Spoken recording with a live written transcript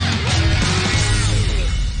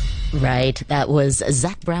Right, that was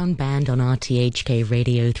Zach Brown Band on RTHK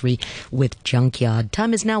Radio 3 with Junkyard.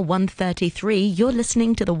 Time is now 1:33. You're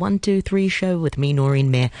listening to the 123 show with me, Noreen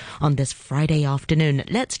Mir, on this Friday afternoon.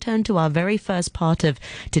 Let's turn to our very first part of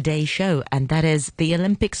today's show, and that is the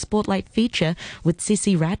Olympic Spotlight feature with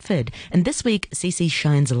Cece Radford. And this week, Cece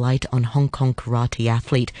shines a light on Hong Kong karate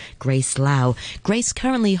athlete Grace Lau. Grace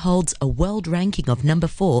currently holds a world ranking of number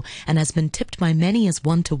 4 and has been tipped by many as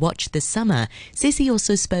one to watch this summer. Cece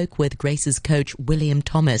also spoke with Grace's coach William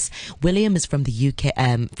Thomas. William is from the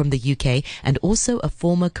UK and also a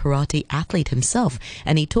former karate athlete himself,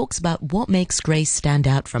 and he talks about what makes Grace stand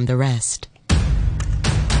out from the rest.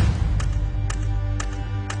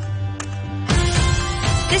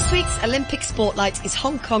 This week's Olympic Spotlight is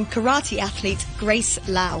Hong Kong karate athlete Grace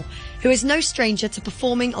Lau, who is no stranger to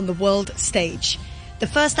performing on the world stage. The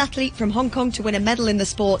first athlete from Hong Kong to win a medal in the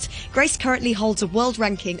sport, Grace currently holds a world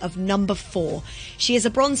ranking of number 4. She is a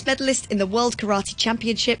bronze medalist in the World Karate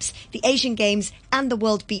Championships, the Asian Games and the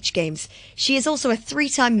World Beach Games. She is also a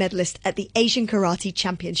 3-time medalist at the Asian Karate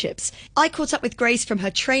Championships. I caught up with Grace from her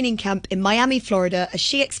training camp in Miami, Florida, as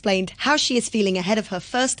she explained how she is feeling ahead of her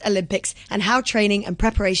first Olympics and how training and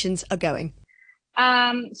preparations are going.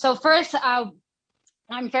 So first,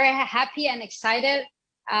 I'm very happy and excited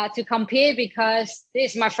to compete because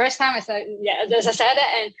this is my first time, as I said,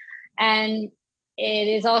 and it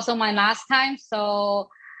is also my last time. So,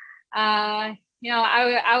 I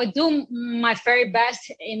would do my very best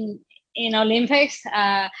in Olympics.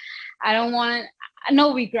 I don't want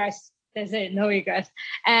no regrets. That's it, no regrets.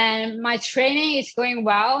 And my training is going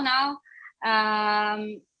well now.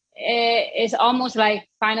 It's almost like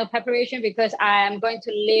final preparation because I am going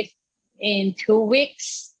to leave in 2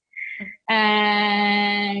 weeks.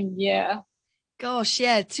 And yeah. Gosh,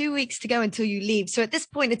 yeah, 2 weeks to go until you leave. So at this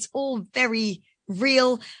point, it's all very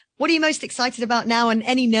real. What are you most excited about now, and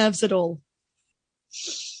any nerves at all?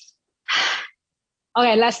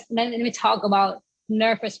 Okay, let me talk about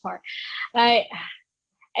nervous part. Like,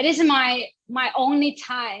 it is my only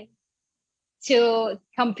time to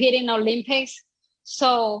compete in Olympics.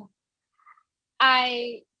 So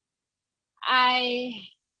I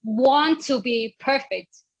want to be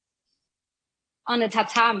perfect on the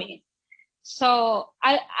tatami. So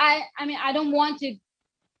I mean, I don't want to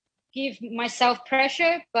give myself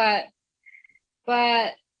pressure, but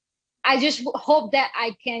I just hope that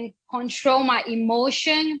I can control my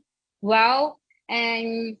emotion well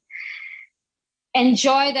and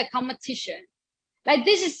enjoy the competition. Like,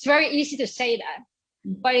 this is very easy to say that,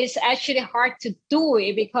 but it's actually hard to do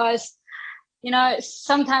it because,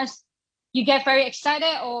 sometimes you get very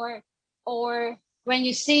excited or when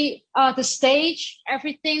you see the stage,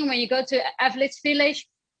 everything, when you go to Athletes Village,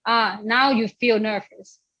 now you feel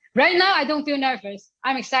nervous. Right now, I don't feel nervous.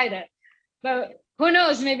 I'm excited. But who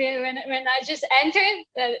knows, maybe when I just entered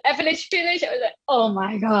the Athletes Village, I was like, oh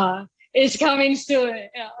my God, it's coming soon.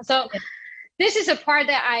 So this is a part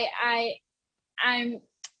that I'm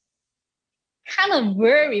kind of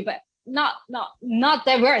worried, but not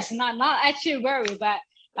that worse, not actually worried, but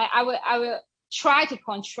like I will try to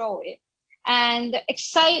control it. And the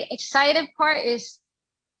excited part is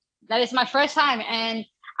that it's my first time, and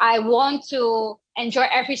I want to enjoy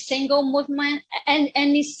every single movement and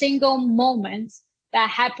any single moment that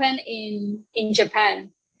happened in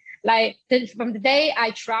Japan. Like from the day I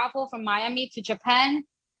travel from Miami to Japan,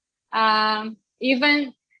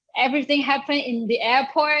 even everything happened in the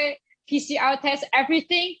airport, PCR test,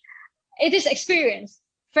 everything. It is experience,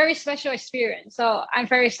 very special experience. So I'm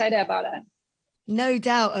very excited about it. No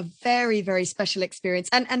doubt, a very, very special experience.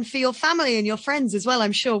 And for your family and your friends as well,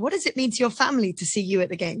 I'm sure. What does it mean to your family to see you at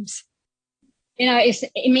the Games?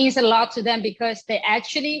 It means a lot to them because they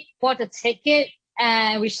actually bought a ticket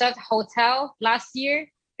and reserved a hotel last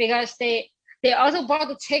year because they also bought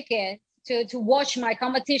a ticket to watch my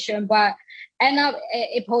competition, but end up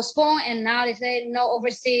it postponed, and now they say no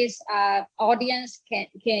overseas audience can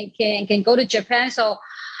go to Japan. So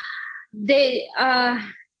they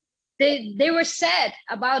were sad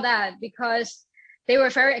about that because they were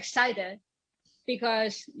very excited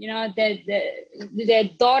because their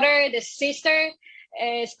daughter, the sister,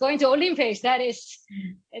 is going to Olympics. That is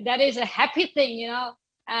a happy thing,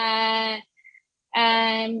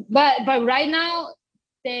 but right now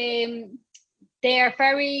they are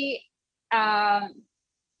very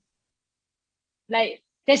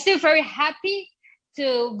they're still very happy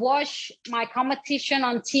to watch my competition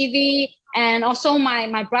on TV. And also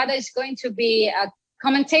my brother is going to be a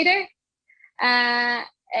commentator. I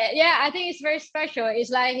think it's very special. It's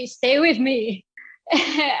like he stay with me.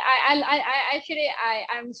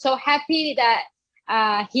 I'm so happy that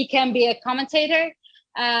he can be a commentator.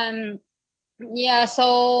 Yeah,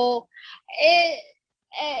 so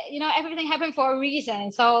everything happened for a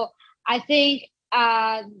reason. So I think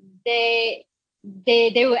they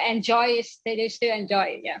will enjoy it. They still enjoy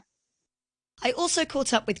it. Yeah. I also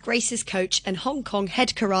caught up with Grace's coach and Hong Kong head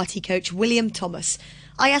karate coach William Thomas.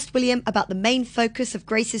 I asked William about the main focus of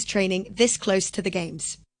Grace's training this close to the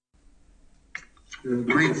games. The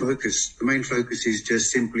main focus is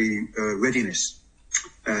just simply readiness,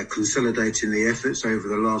 consolidating the efforts over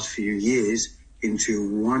the last few years into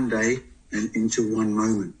one day and into one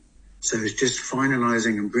moment. So it's just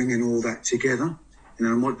finalising and bringing all that together.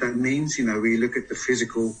 And what that means, we look at the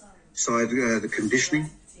physical side, the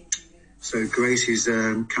conditioning. So Grace is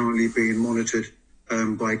currently being monitored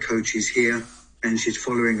by coaches here, and she's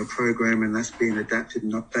following a program, and that's being adapted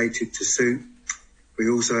and updated to suit. We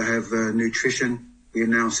also have nutrition. We are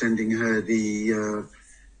now sending her the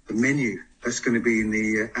menu that's going to be in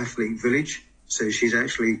the athlete village. So she's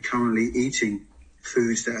actually currently eating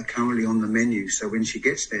foods that are currently on the menu. So when she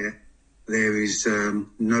gets there, there is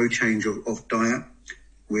no change of diet,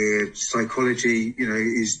 where psychology,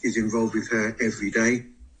 is involved with her every day.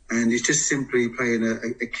 And it's just simply playing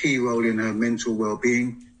a key role in her mental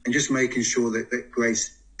well-being and just making sure that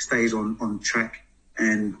Grace stays on track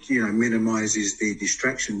and, minimises the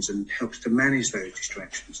distractions and helps to manage those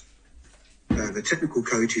distractions. The technical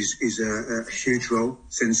coach is a huge role,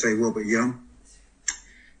 Sensei Robert Young,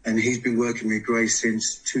 and he's been working with Grace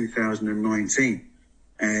since 2019.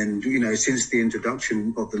 And, since the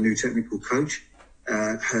introduction of the new technical coach,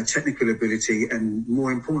 her technical ability and,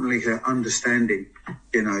 more importantly, her understanding,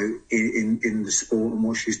 in the sport and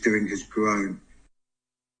what she's doing has grown.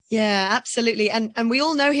 Yeah, absolutely. And we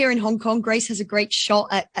all know here in Hong Kong, Grace has a great shot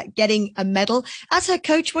at getting a medal. As her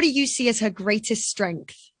coach, what do you see as her greatest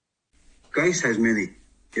strength? Grace has many,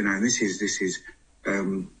 and this is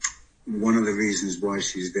one of the reasons why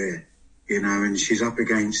she's there, and she's up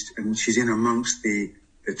against and she's in amongst the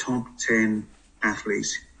top 10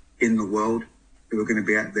 athletes in the world who are going to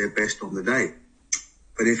be at their best on the day.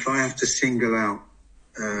 But if I have to single out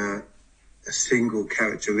a single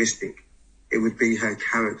characteristic, it would be her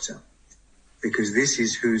character, because this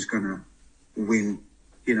is who's going to win,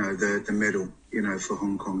 the medal, for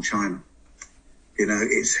Hong Kong, China.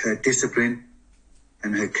 It's her discipline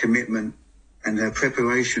and her commitment, and her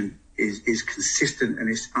preparation is consistent and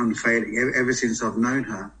it's unfailing. Ever since I've known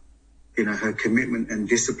her, her commitment and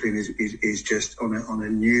discipline is just on a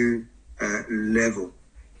new level.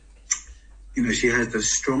 She has the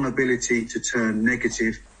strong ability to turn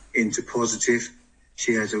negative into positive.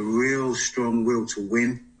 She has a real strong will to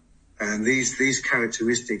win. And these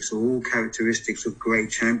characteristics are all characteristics of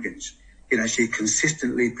great champions. She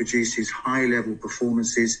consistently produces high-level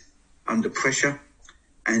performances under pressure,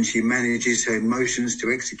 and she manages her emotions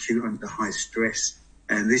to execute under high stress.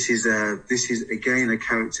 And this is again a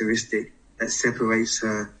characteristic that separates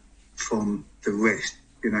her from the rest.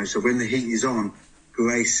 So when the heat is on,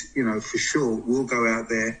 Grace, for sure will go out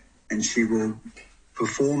there and she will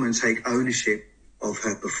perform and take ownership of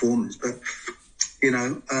her performance. But,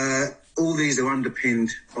 all these are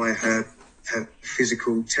underpinned by her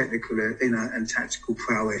physical, technical, and tactical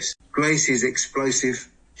prowess. Grace is explosive.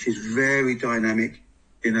 She's very dynamic,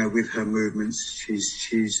 with her movements.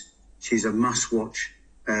 She's a must-watch.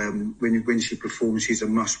 When she performs, she's a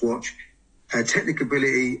must-watch. Her technical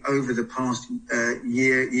ability over the past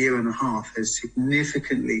year and a half has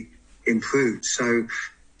significantly improved. So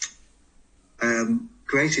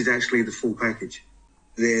Grace is actually the full package.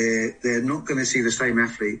 They're not going to see the same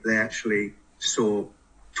athlete they actually saw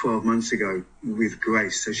 12 months ago with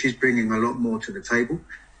Grace. So she's bringing a lot more to the table.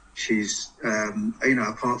 She's,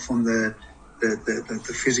 apart from the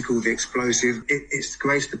physical, the explosive, it's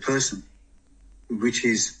Grace the person,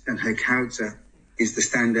 and her character is the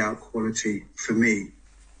standout quality for me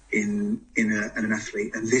in an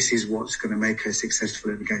athlete. And this is what's going to make her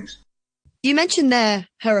successful at the games. You mentioned there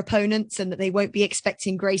her opponents and that they won't be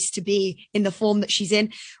expecting Grace to be in the form that she's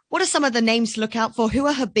in. What are some of the names to look out for? Who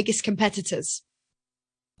are her biggest competitors?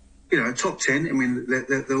 Top 10,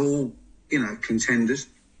 they're all, contenders.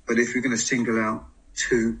 But if you're going to single out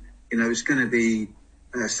two, it's going to be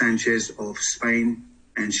Sanchez of Spain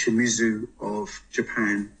and Shimizu of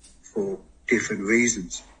Japan for different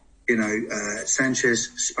reasons. Sanchez,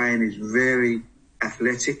 Spain, is very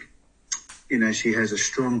athletic. She has a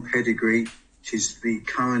strong pedigree. She's the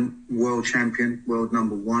current world champion, world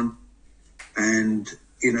number one. And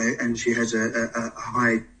she has a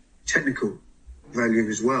high technical value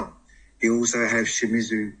as well. You also have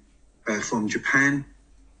Shimizu from Japan,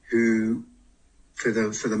 who, for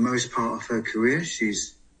the most part of her career,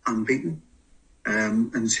 she's unbeaten.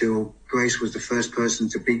 until Grace was the first person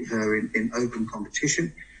to beat her in open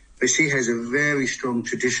competition. But she has a very strong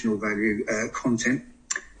traditional value content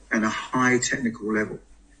and a high technical level.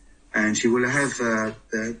 And she will have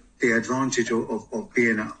the advantage of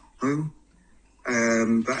being at home.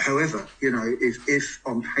 But however, if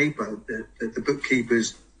on paper the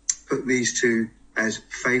bookkeepers put these two as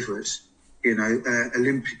favourites,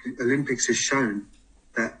 Olympics has shown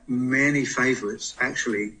that many favourites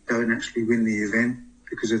don't actually win the event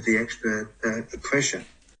because of the extra the pressure.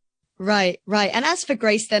 Right. And as for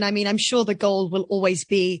Grace, then, I mean, I'm sure the goal will always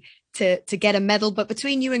be to get a medal. But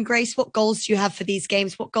between you and Grace, what goals do you have for these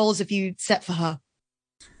games? What goals have you set for her?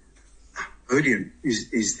 Podium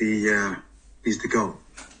is the goal.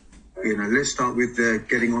 Let's start with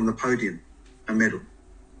getting on the podium, a medal.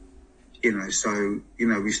 So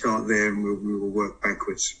we start there and we will work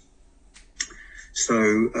backwards.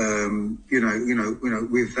 So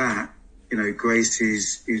with that, Grace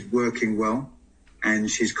is working well,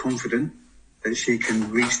 and she's confident that she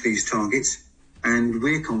can reach these targets, and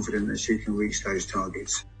we're confident that she can reach those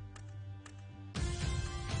targets.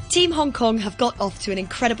 Team Hong Kong have got off to an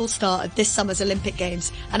incredible start at this summer's Olympic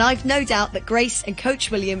Games, and I've no doubt that Grace and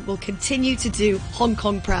Coach William will continue to do Hong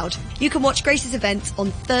Kong proud. You can watch Grace's event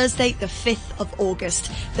on Thursday, the 5th of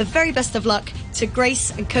August. The very best of luck to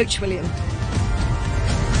Grace and Coach William.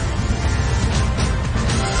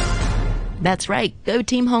 That's right. Go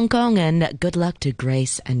Team Hong Kong, and good luck to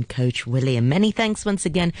Grace and Coach William. Many thanks once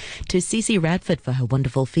again to Cece Radford for her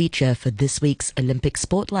wonderful feature for this week's Olympic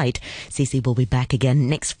Spotlight. Cece will be back again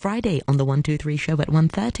next Friday on the 123 show at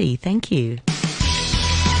 1:30. Thank you.